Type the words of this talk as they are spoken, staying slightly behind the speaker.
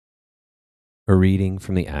A reading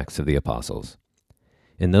from the Acts of the Apostles.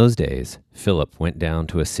 In those days, Philip went down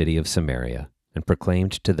to a city of Samaria and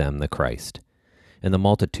proclaimed to them the Christ. And the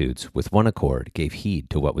multitudes with one accord gave heed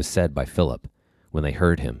to what was said by Philip, when they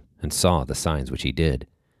heard him and saw the signs which he did.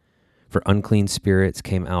 For unclean spirits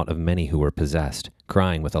came out of many who were possessed,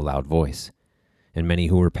 crying with a loud voice. And many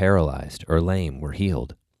who were paralyzed or lame were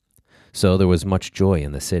healed. So there was much joy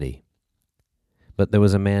in the city. But there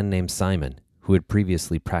was a man named Simon, who had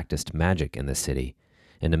previously practiced magic in the city,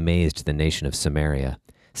 and amazed the nation of Samaria,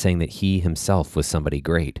 saying that he himself was somebody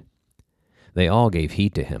great. They all gave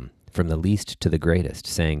heed to him, from the least to the greatest,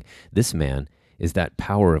 saying, "This man is that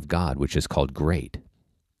power of God which is called great."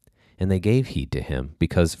 And they gave heed to him,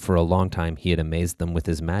 because for a long time he had amazed them with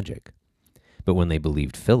his magic. But when they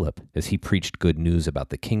believed Philip, as he preached good news about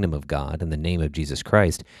the kingdom of God and the name of Jesus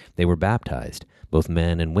Christ, they were baptized, both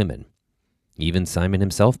men and women. Even Simon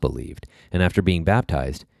himself believed, and after being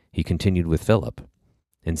baptized, he continued with Philip.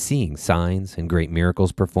 And seeing signs and great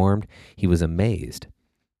miracles performed, he was amazed.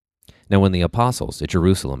 Now when the apostles at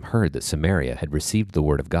Jerusalem heard that Samaria had received the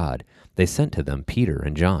word of God, they sent to them Peter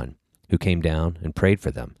and John, who came down and prayed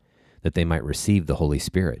for them, that they might receive the Holy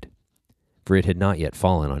Spirit. For it had not yet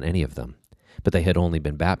fallen on any of them, but they had only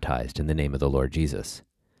been baptized in the name of the Lord Jesus.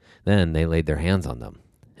 Then they laid their hands on them,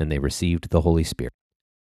 and they received the Holy Spirit.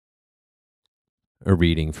 A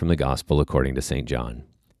reading from the Gospel according to St. John.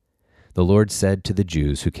 The Lord said to the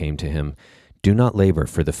Jews who came to him, "Do not labor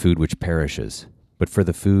for the food which perishes, but for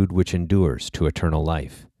the food which endures to eternal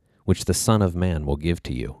life, which the Son of Man will give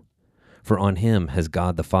to you. For on him has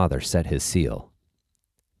God the Father set his seal."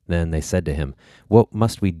 Then they said to him, "What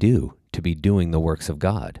must we do to be doing the works of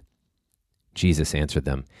God?" Jesus answered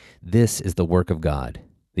them, "This is the work of God,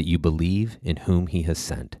 that you believe in whom he has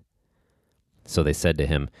sent." So they said to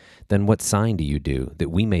him, "Then what sign do you do,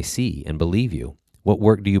 that we may see and believe you? What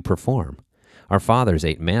work do you perform? Our fathers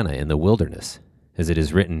ate manna in the wilderness. As it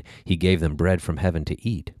is written, he gave them bread from heaven to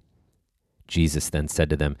eat." Jesus then said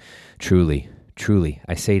to them, "Truly, truly,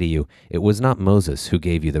 I say to you, it was not Moses who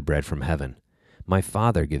gave you the bread from heaven. My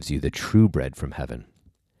Father gives you the true bread from heaven.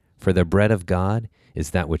 For the bread of God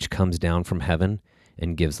is that which comes down from heaven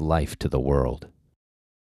and gives life to the world."